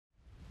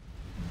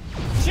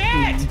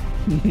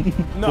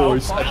No.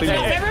 Boys, I think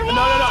No,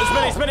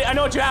 Smitty, I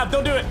know what you have.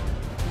 Don't do it.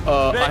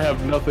 I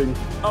have nothing.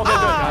 Okay, good.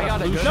 I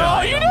got a good No,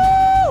 shot. you do!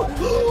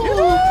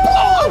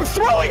 Oh, I'm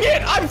throwing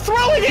it! I'm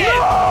throwing it!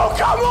 No,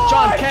 come on,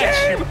 John,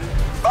 catch. game!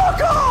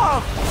 Fuck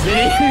off!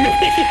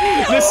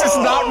 This is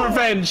not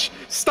revenge.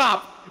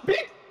 Stop.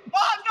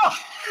 Oh, no.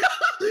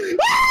 No,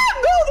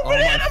 the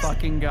bananas! Oh my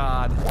fucking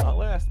god. Not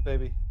last,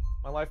 baby.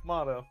 My life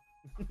motto.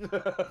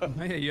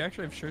 Hey, you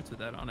actually have shirts with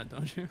that on it,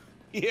 don't you?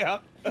 Yeah.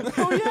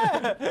 Oh,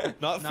 yeah.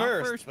 Not Not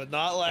first, first, but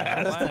not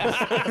last.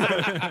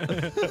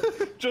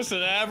 Just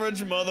an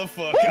average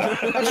motherfucker.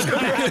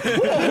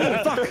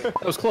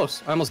 That was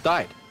close. I almost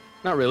died.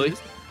 Not really.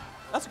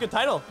 That's a good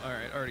title. All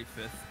right, already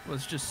 5th. Well,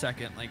 it's just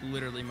 2nd, like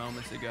literally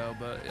moments ago,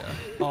 but yeah.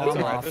 Oh, That's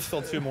all right. off. There's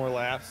still 2 more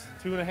laps.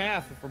 2.5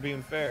 if we're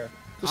being fair.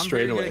 Just I'm straight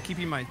very good away. at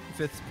keeping my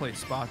 5th place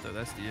spot though.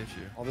 That's the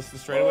issue. Oh, this is the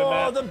straightaway Oh,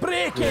 map? the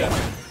breaking.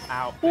 Yeah.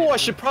 Ow. Oh, I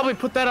should probably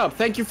put that up.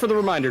 Thank you for the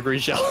reminder, Green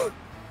Shell.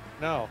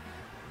 No.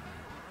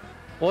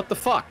 What the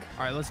fuck?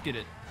 All right, let's get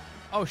it.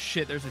 Oh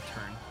shit, there's a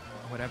turn.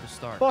 Oh, I'd have a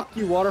star. Fuck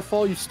you,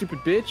 Waterfall, you stupid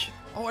bitch.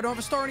 Oh, I don't have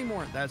a star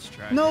anymore. That's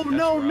tragic. No, That's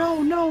no, rough.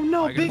 no, no,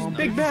 no. I got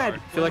Big no bad.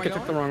 star. I feel like I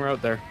took the wrong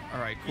route there. All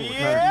right, cool.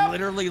 Yeah. I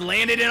literally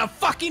landed in a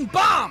fucking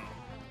bomb.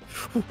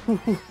 All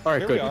right,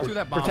 Here we good. are. Through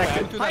that bomb.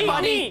 Protected. Through that Hi, bomb.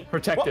 honey.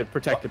 Protected,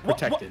 protected,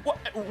 protected.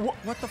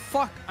 What the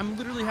fuck? I'm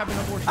literally having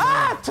an abortion.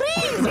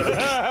 Trees!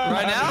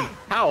 Right now?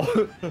 How?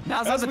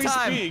 Now's not As the we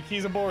time. speak,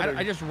 he's aborted.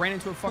 I just ran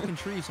into a fucking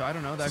tree, so I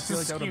don't know. I feel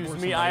like that would abort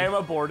Excuse me, somebody. I am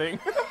aborting.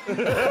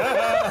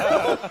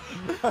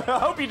 I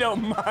hope you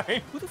don't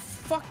mind. Who the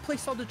fuck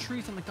placed all the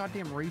trees on the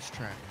goddamn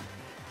racetrack?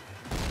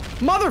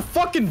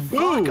 Motherfucking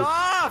boo! Fuck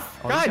off!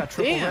 Oh, he's God got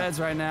triple damn. reds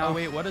right now. Oh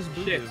wait, what does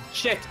Boo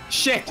Shit, do?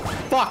 shit,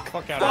 fuck,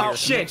 Fuck out fuck of here.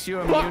 shit, Makes you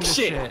immune fuck to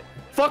shit, shit.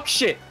 fuck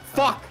shit,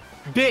 fuck,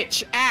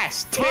 bitch,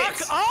 ass,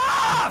 tits,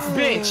 off!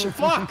 bitch,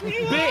 fuck,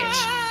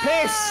 bitch,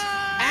 piss,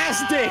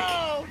 ass dick.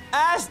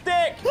 Ass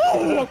dick!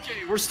 Woo!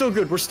 Okay, we're still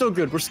good, we're still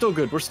good, we're still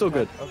good, we're still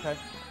good. Okay.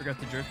 Forgot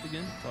to drift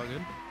again. It's all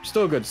good.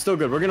 Still good, still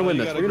good. We're gonna win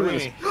you this. got a We're gonna win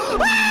this.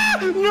 greenie. Ah!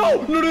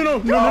 No! No! No! No!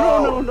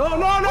 No! No! No!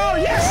 No! No!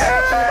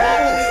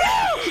 Yes!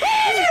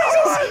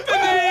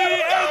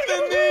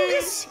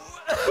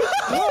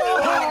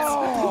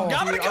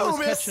 Dude, I was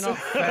catching up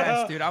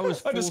fast, dude. I was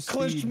I full just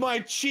clenched speed. my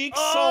cheeks.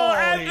 Oh,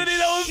 Holy Anthony,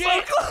 that was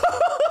shit. so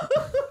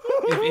close!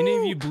 If any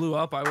of you blew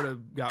up, I would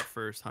have got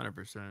first,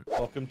 100%.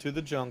 Welcome to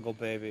the jungle,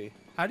 baby.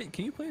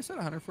 Can you play this at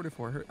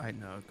 144 hertz? I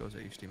know it goes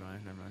at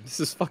HDMI. Never mind. This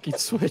is fucking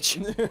Switch.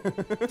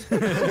 This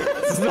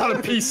is not a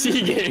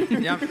PC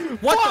game. Yeah.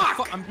 What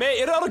the fuck? Man,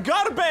 it out of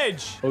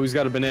garbage! Oh, he's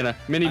got a banana.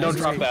 Minnie, don't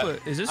drop that.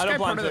 Is this I don't guy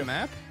part plan of the to.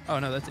 map? Oh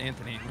no, that's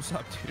Anthony. What's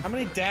up, dude? How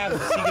many dabs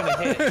is he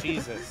gonna hit?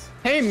 Jesus.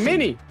 Hey,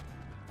 Minnie.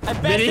 I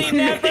bet Minnie, they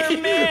never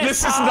Minnie, miss! this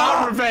is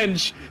not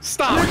revenge.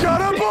 Stop. You got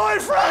a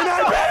boyfriend!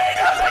 I bet he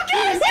doesn't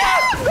get it!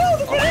 No,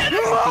 the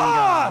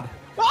banana!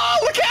 Oh,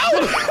 look out!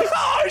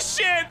 Oh,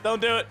 shit!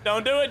 Don't do it.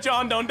 Don't do it,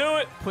 John. Don't do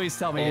it. Please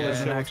tell me Holy it shit,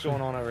 isn't what's actually.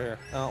 going on over here?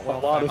 Oh, A well,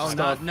 lot of Oh,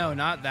 stuff.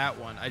 not that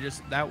one.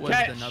 That was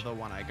Catch. another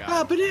one I got.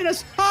 Ah,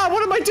 bananas. Ah,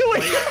 what am I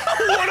doing?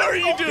 What are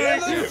you doing?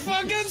 the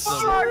fucking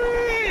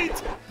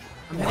street!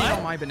 I'm hitting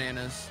all my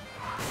bananas.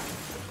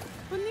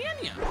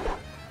 Banana.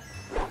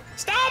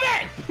 Stop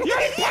it! You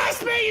didn't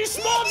pass me, you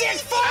small dick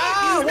fuck!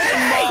 I'm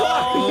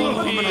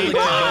gonna lick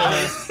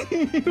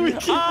your We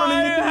keep I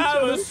running into have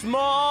each a other.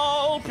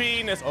 small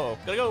penis. Oh,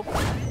 gotta go.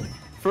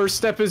 First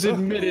step is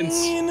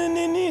admittance. You won't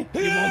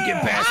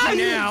get Ah,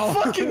 you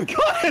fucking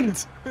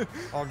cunt!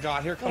 Oh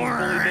god, here comes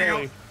Billy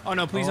Billy. Oh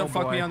no, please Oh, don't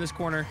fuck me boy. on this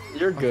corner.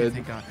 You're Okay, good.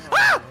 thank God.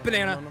 Ah!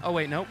 Banana. Oh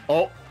wait, nope.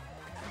 Oh,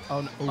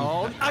 Oh no.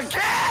 Oh,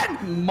 again!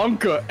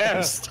 Monka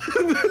est.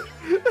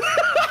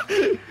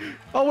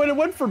 Oh, wait, it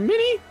went for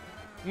Minnie?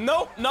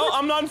 Nope, no,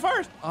 I'm not in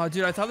first. Oh,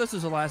 dude, I thought this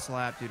was the last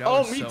lap, dude. I Oh,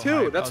 was me so too.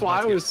 hyped. That's why I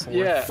about to was,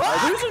 get fourth. yeah.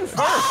 Who's in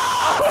first?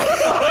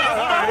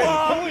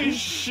 Holy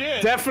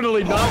shit!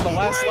 Definitely not the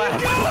last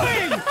lap.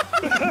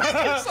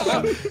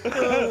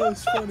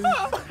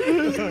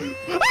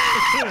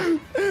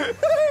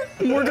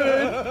 We're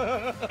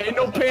good. Ain't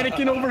no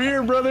panicking over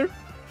here, brother.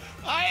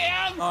 I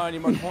am! Oh, I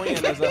need my coin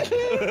as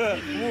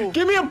a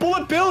Give me a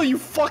bullet bill, you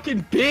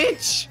fucking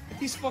bitch.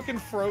 These fucking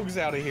frogs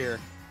out of here.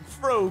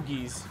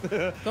 frogies.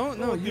 Don't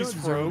no, you These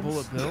don't deserve a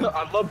frogs. bullet bill.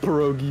 I love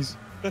pierogies.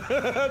 Dude,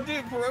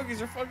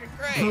 pierogies are fucking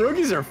great.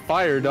 Pierogies are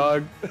fire,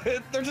 dog.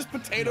 They're just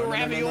potato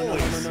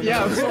raviolis.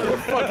 Yeah, they're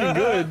fucking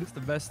good. It's the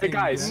best Hey thing.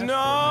 guys, you can No,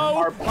 ask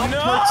are Pop-Tart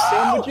no.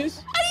 sandwiches?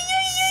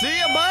 See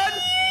ya, bud.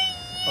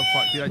 Oh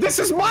fuck, dude. I This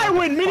took is the my fucking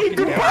win, Minnie.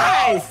 fucking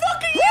Goodbye.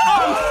 Fucking you!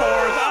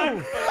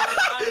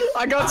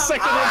 I got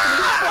second.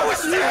 I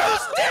was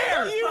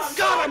there! You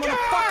God, I'm gonna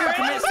fucking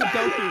commit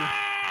Sudoku.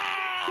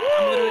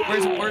 I'm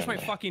literally, where's my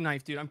fucking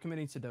knife, dude? I'm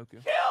committing Sudoku. Kill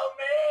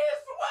me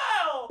as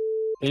well!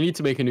 They need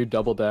to make a new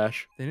double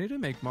dash. They need to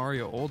make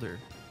Mario older.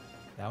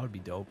 that would be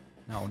dope.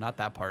 No, not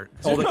that part.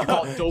 Oh, they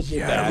call it double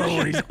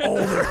dash. He's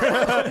older.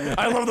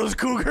 I love those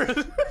cougars.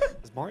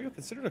 This Mario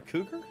considered a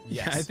cougar?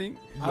 Yeah, I think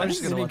I'm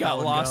just gonna he let got that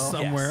one lost go.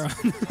 somewhere.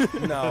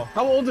 No.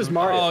 How old is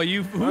Mario? Oh,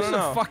 you who's don't the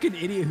know. fucking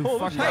idiot who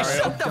fucked Hey,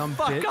 Mario? shut the Dumb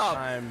fuck bitch. up.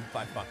 I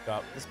fucked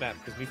up. This map,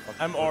 because we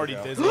fucking. I'm already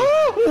dizzy.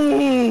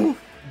 Ooh, Dude,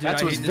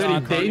 that I was hate this very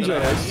Kart that I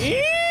dangerous.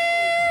 have.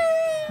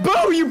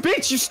 Boo, you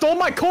bitch! You stole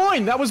my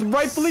coin. That was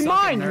rightfully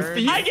mine. You nerd.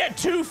 thief. I get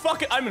 2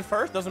 fucking. I'm in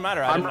first. Doesn't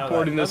matter. I I'm didn't know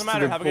reporting that. this Doesn't to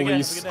matter. the Have a good day.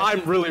 police.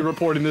 I'm really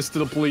reporting this to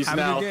the police Have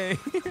a now. good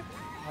day.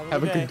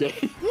 Have a good day.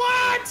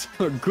 What?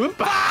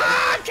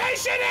 Goodbye.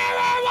 Vacation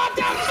era, what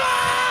the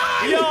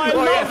fuck? Yo, I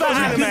love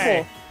that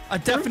anime. A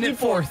definite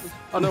fourth.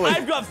 Oh no, wait.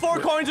 I've got 4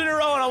 coins in a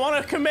row and I want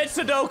to commit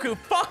Sudoku.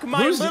 Fuck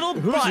my little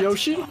who's butt.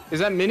 Yoshi? Is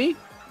that Minnie?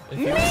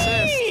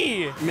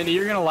 Me! Minnie,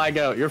 you're gonna lag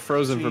out. You're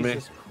frozen for me.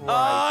 Jesus Christ,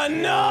 Oh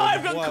no,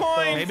 I've got what the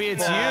coins. Maybe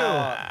it's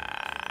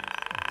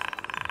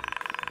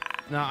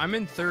No, I'm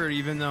in third,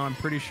 even though I'm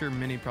pretty sure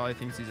Minnie probably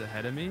thinks he's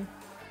ahead of me.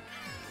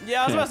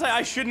 Yeah, I was about to say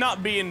I should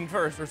not be in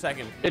first or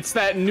second. It's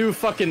that new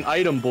fucking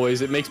item,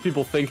 boys. It makes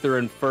people think they're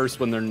in first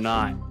when they're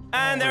not.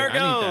 And there it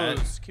Wait, I need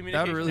goes.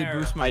 That would really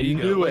boost my I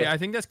ego. knew Wait, it. I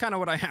think that's kind of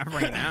what I have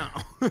right now.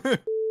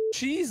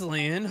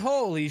 Cheeseland,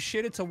 holy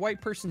shit, it's a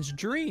white person's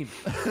dream.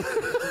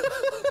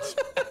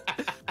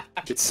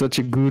 It's such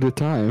a good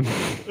time.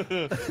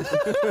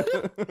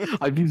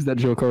 I've used that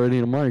joke already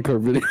in a Mario Kart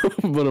video,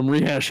 but I'm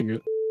rehashing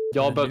it.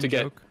 Y'all about to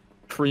get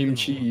cream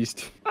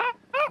cheesed.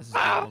 This is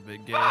a little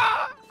bit gay.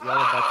 Y'all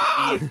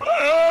about to eat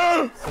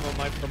some of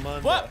my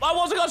Pamunda. What? I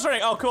wasn't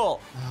concentrating. Oh, cool.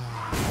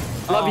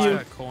 Love I you.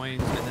 got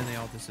coins, and then they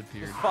all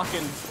disappeared.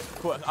 Fucking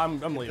quit.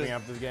 I'm leaving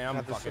after this game.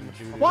 I'm fucking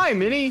doo-doo. Why,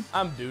 Minnie?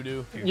 I'm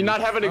doo-doo. You're not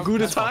having a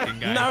good This time? fucking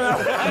guy. No, no.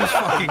 This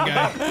fucking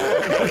guy.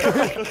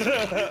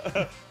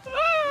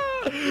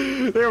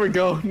 There we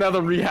go. Now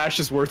the rehash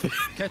is worth it.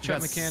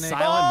 Catch-up mechanic.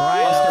 Silent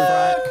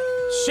Brian.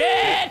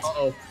 Shit!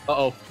 Uh-oh.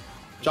 Uh-oh.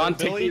 John, take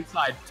the Billy?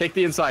 inside. Take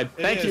the inside.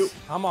 Thank you.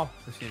 Come on.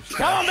 This game's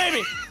Come on,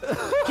 baby.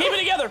 Keep it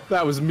together.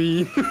 That was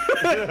mean.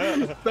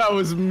 That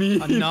was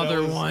mean.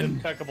 Another That was one.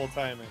 Impeccable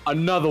timing.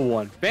 Another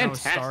one. Now a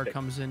star Fantastic.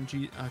 comes in.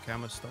 Okay,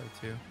 I'm a star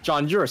too.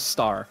 John, you're a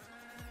star.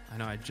 I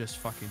know, I just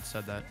fucking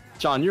said that.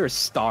 John, you're a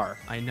star.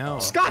 I know.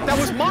 Scott, that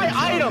was my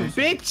item,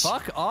 bitch!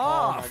 Fuck Oh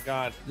off. my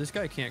god. This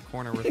guy can't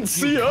corner with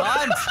See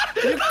ya.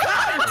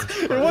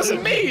 It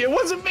wasn't me. It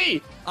wasn't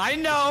me. I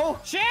know.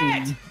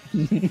 Shit!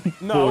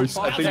 No. Boys,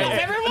 I think No,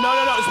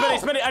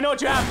 Smitty, I know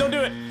what you have. Don't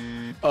do it.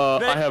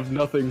 I have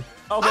nothing.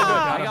 Okay, good.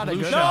 I got a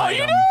blue good No, item.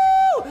 you do!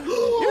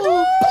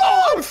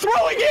 Oh, I'm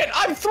throwing it!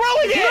 I'm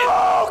throwing it!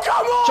 No,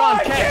 come on! John,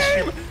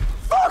 catch!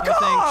 Fuck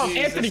off!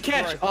 Jesus Anthony,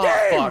 catch! Christ. Oh,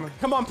 Game! fuck.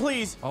 Come on,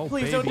 please. Oh,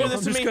 Please baby. don't do this I'm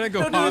to just me. gonna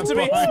go Don't do this to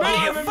me. hard. Smitty,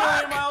 I'm a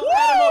million miles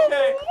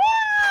ahead.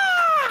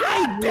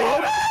 I'm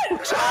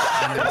okay. Still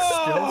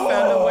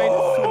found a way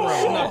to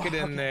throw. Snuck it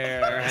in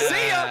there.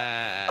 See ya.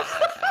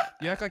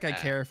 You act like I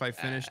care if I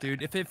finish,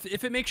 dude. If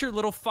it makes your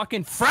little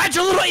fucking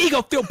fragile little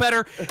ego feel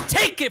better,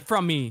 take it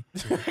from me.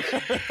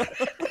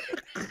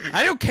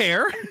 I don't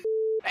care.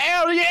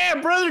 Hell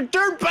yeah, brother,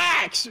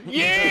 dirtbacks!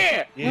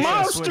 Yeah! Yeah.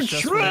 Monster Switch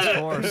just for this truck!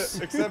 course.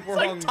 Except we're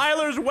Like hung.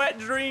 Tyler's wet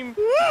dream.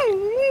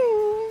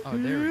 Oh,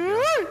 there we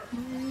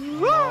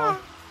go.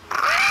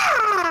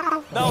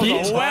 That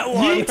was a wet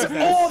one. Yeet.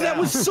 Oh, that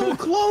was so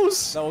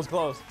close! That was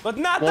close. But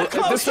not Well, the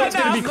close this one's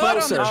gonna be enough.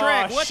 closer. Blood on the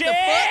track. Oh, What the shit.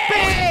 fuck?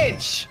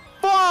 Bitch!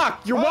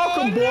 Fuck! You're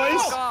welcome,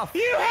 boys! Off.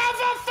 You have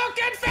a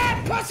fucking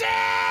fat pussy!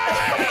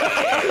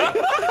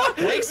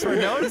 Thanks for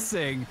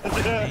noticing.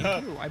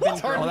 Thank you. I've been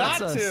Hard Oh, not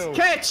that's to.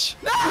 Catch!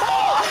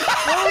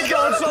 That was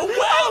going so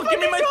well. Give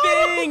me my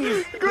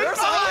things. There's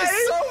only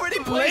so many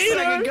places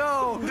I can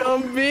go.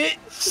 Dumb bitch!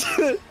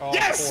 Oh,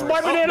 yes! of My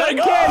course. banana Let it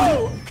again!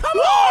 go. Come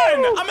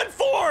on. I'm in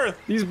fourth.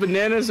 These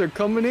bananas are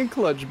coming in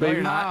clutch, baby.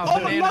 you're not. Oh,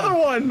 Banana. another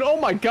one! Oh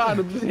my god,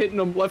 I'm just hitting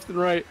them left and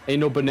right. Ain't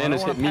no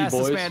bananas hit me,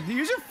 boys.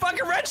 Use your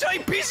fucking red shell,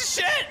 you piece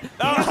of shit.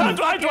 That's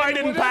why I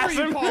didn't pass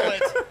him.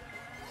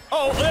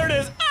 Oh, there it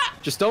is. Ah.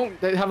 Just don't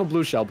have a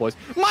blue shell, boys.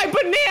 My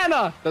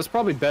banana! That's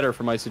probably better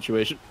for my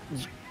situation.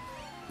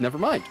 Never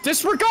mind.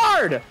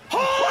 Disregard!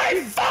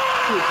 Holy fuck!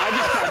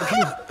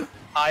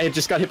 I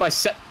just got hit by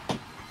set.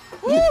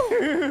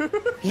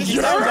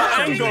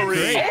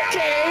 Angry.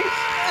 Okay.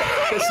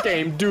 This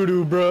game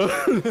doo-doo, bro.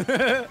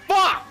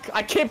 Fuck!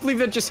 I can't believe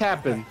that just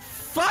happened.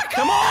 Fuck.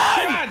 Come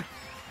on.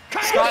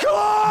 Scott, you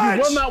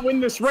will not win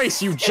this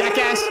race, you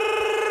jackass.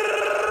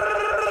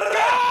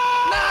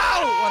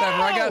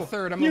 Whatever, I got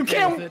third. I'm You okay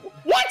can't. with it.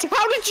 What?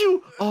 How did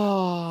you?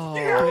 Oh.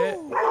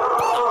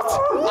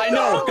 I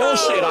know.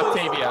 Bullshit,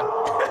 Octavia.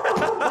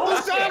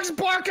 Those dogs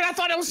barking. I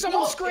thought it was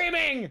someone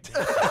screaming.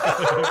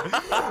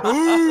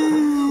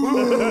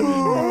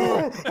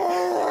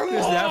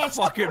 Is that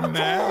fucking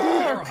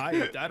mad? Or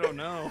hyped? I don't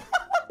know.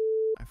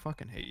 I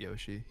fucking hate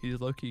Yoshi. He's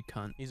low-key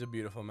cunt. He's a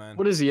beautiful man.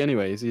 What is he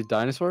anyway? Is he a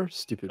dinosaur?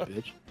 Stupid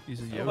bitch. He's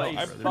a Like, Yoshi, I'm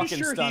brother. pretty fucking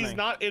sure stunning. he's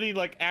not any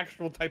like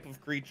actual type of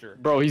creature.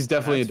 Bro, he's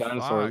definitely That's a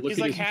dinosaur. fucked. Look He's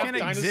at like his. half can't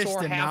exist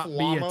dinosaur, and half not be a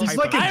llama. type He's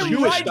like a I'm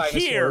Jewish right dinosaur.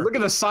 here. Look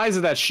at the size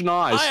of that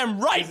schnoz. I am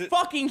right Is it-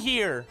 fucking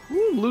here.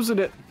 Ooh, losing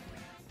it.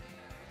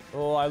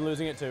 Oh, I'm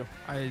losing it too.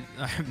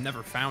 I've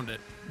never found it.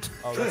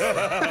 Oh,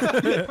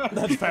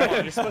 that's Come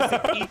on, you're supposed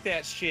to eat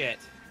that shit.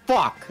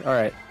 fuck. All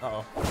right.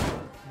 Uh-oh.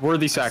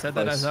 Worthy I said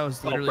sacrifice. that as I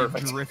was literally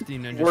perfect.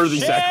 drifting and just Worthy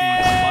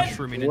sacrifice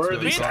mushrooming into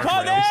Worthy the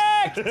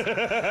sacrifice.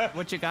 Connect!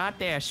 What you got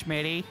there,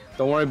 Schmitty?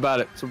 Don't worry about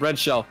it. It's a red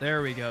shell.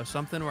 There we go.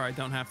 Something where I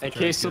don't have to. In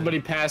drag case it. somebody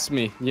passed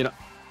me, you know.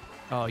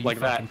 Oh, you Like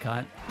fucking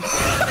that.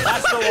 cunt.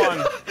 That's the one.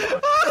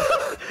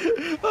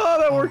 Oh,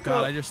 that Oh worked god,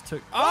 out. I just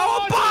took.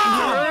 Oh,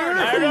 bomb!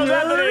 There goes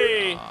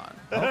Anthony.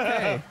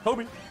 Okay.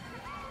 Hobie.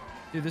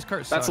 Dude, this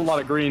cart sucks. That's a lot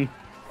of green.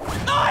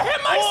 I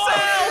hit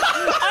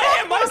myself! I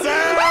hit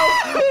myself!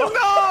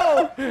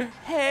 No!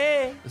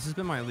 Hey. This has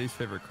been my least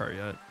favorite cart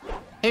yet.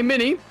 Hey,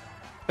 Minnie.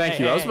 Thank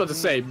Hey, you. I was hey. about to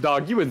say,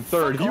 dog, you in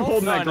third. Fuck You off.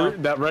 holding that No, no.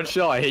 that red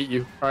shell? I hate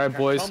you. All right,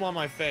 boys. Come on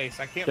my face.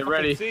 I can't Get fucking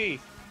ready. see.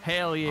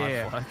 Hell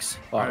yeah. Flex.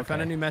 Oh, Alright, I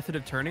found a okay. new method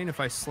of turning. If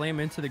I slam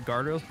into the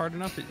guardrails hard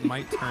enough, it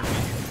might turn me.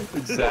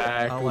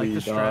 Exactly, I like the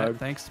strat. dog.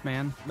 Thanks,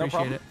 man. No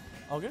Appreciate problem. it.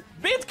 Okay.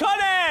 Beat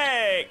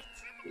Connect!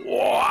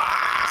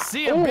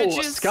 See ya, Oh,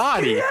 bitches.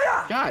 Scotty.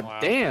 God Wow.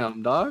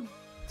 damn, dog.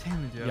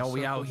 Damn it, dude. Yo, I'm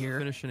we so out close to here.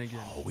 Finishing again.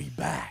 We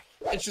back.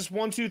 It's just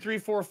 1, 2, 3,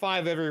 4,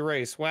 5 every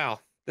race. Wow.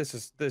 This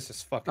is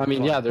fucking I mean,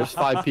 fun. yeah, there's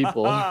 5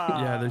 people.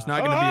 Yeah, there's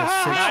not gonna be a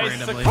six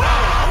randomly.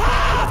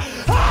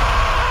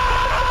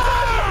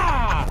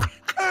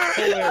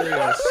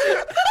 Hilarious.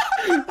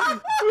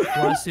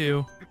 Bless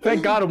you.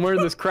 Thank God I'm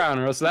wearing this crown,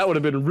 or else that would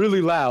have been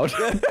really loud.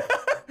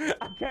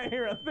 I can't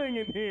hear a thing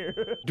in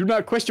here. Do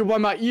not question why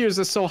my ears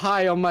are so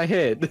high on my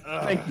head.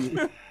 Thank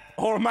you.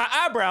 Or my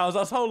eyebrows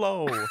are so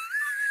low.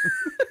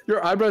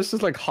 Your eyebrows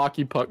just like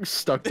hockey pucks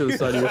stuck to the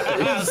side of your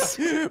face.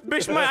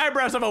 Bitch, my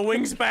eyebrows have a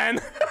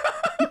wingspan.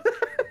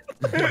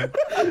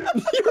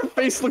 Your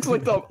face looks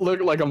like a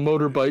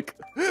motorbike.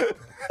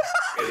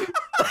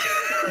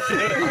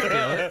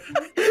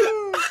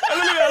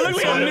 Look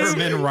So at whenever this.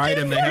 men ride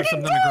him, they have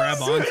something to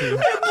grab onto.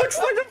 It looks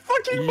like a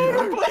fucking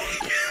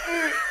motorbike.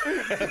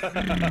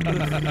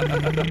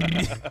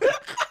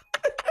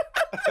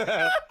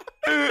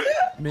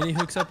 Minnie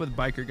hooks up with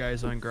biker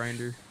guys on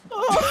Grinder.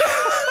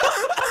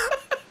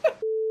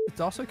 It's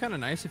also kind of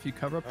nice if you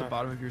cover up the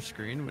bottom of your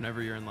screen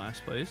whenever you're in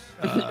last place.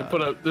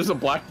 There's a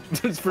black.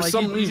 For Like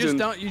some you reason,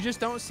 just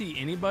don't see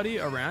anybody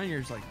around. You're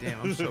just like, damn,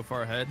 I'm so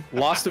far ahead.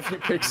 lost a few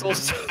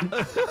pixels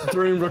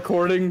during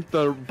recording.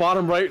 The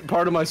bottom right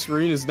part of my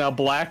screen is now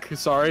black.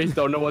 Sorry,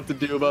 don't know what to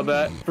do about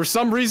that. For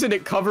some reason,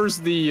 it covers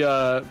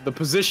the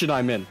position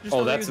I'm in. Just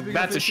Oh, don't think that's a it's a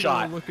big issue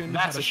shot. looking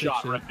That's how a to shot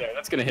fix it. right there.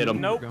 That's gonna hit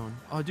him. Nope. Going.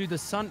 Oh, dude, the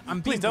sun.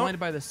 I'm being Please don't.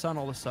 blinded by the sun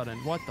all of a sudden.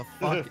 What the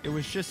fuck? It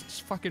was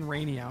just fucking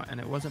rainy out, and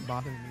it wasn't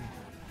bothering me.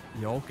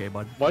 Yo, okay,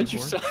 bud. Why'd you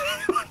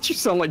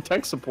sound like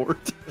tech support?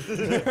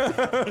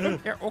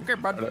 Yeah, okay,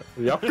 bud.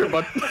 Yep, good,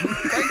 bud.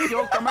 Thank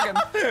you. Come again.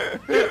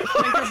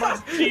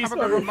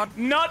 Jeez.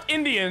 Not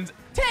Indians.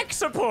 Tech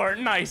support.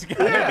 Nice guy.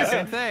 Yeah,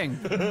 same thing.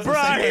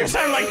 Bro, you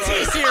sound like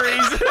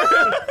T-Series.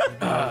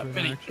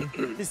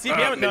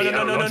 CPM? No.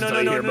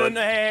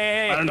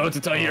 Hey. I don't know what to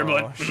tell you here,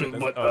 bud. shit,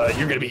 But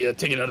you're gonna be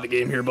taken out of the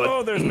game here, bud.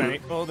 Oh, there's many.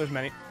 Oh,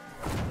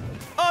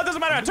 it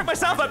doesn't matter. I took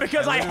myself out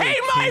because I hate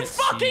my can't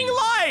see. fucking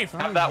life.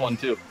 Have that one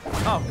too.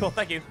 Oh, cool.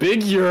 Thank you.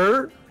 Big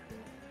Yer.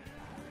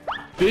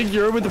 Big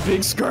Yer with the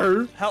big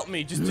skirt. Help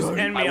me. Just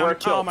end me. I wear a Oh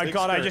kilt, my big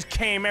god, I skirt. just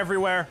came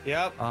everywhere.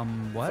 Yep.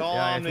 What? It's all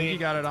Yeah, I on think me. you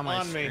got it on my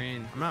On me.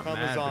 screen. I'm not Cover's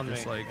mad, on but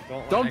just me. like,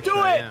 Don't actually do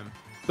I it. am.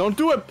 Don't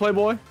do it,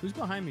 Playboy. Who's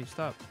behind me?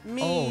 Stop.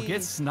 Oh,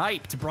 get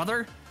sniped,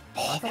 brother.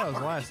 I thought I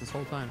was last this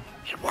whole time.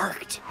 It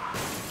worked.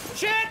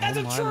 Shit, that's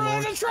Oh a my train. lord.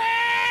 That's a train.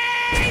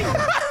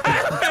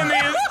 And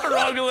he's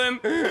struggling.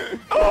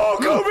 Oh,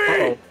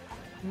 Kobe!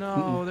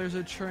 No, there's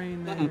a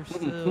train there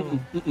still.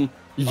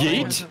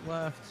 Yeet. Hasn't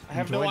left. I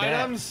have no Enjoy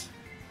that. items.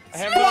 I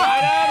have no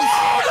items.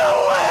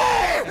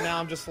 And now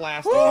I'm just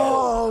last.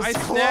 I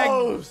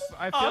snagged.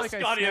 I feel Oh, like I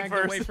Scotty at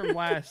snagged away first. from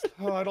last.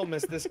 Oh, I don't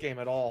miss this game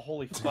at all.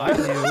 Holy fuck.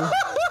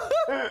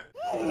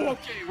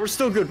 Okay, we're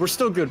still good. We're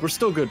still good. We're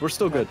still good. We're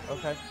still good.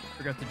 Okay.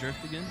 Forgot to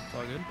drift again. It's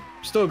all good.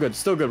 Still good.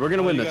 Still good. We're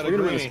gonna win You this. gotta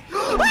We're gonna win agree.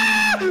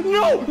 this.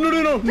 No! No!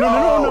 No! No! No!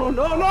 No! No!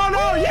 No! No!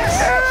 No!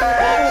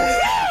 Yes!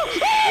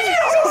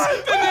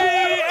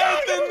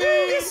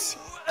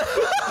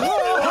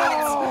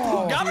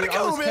 Dude,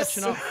 I was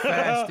catching up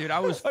fast, dude. I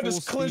was full I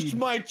just clenched speed.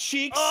 my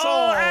cheeks.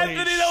 Oh, Oh,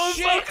 Anthony, that was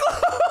so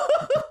close.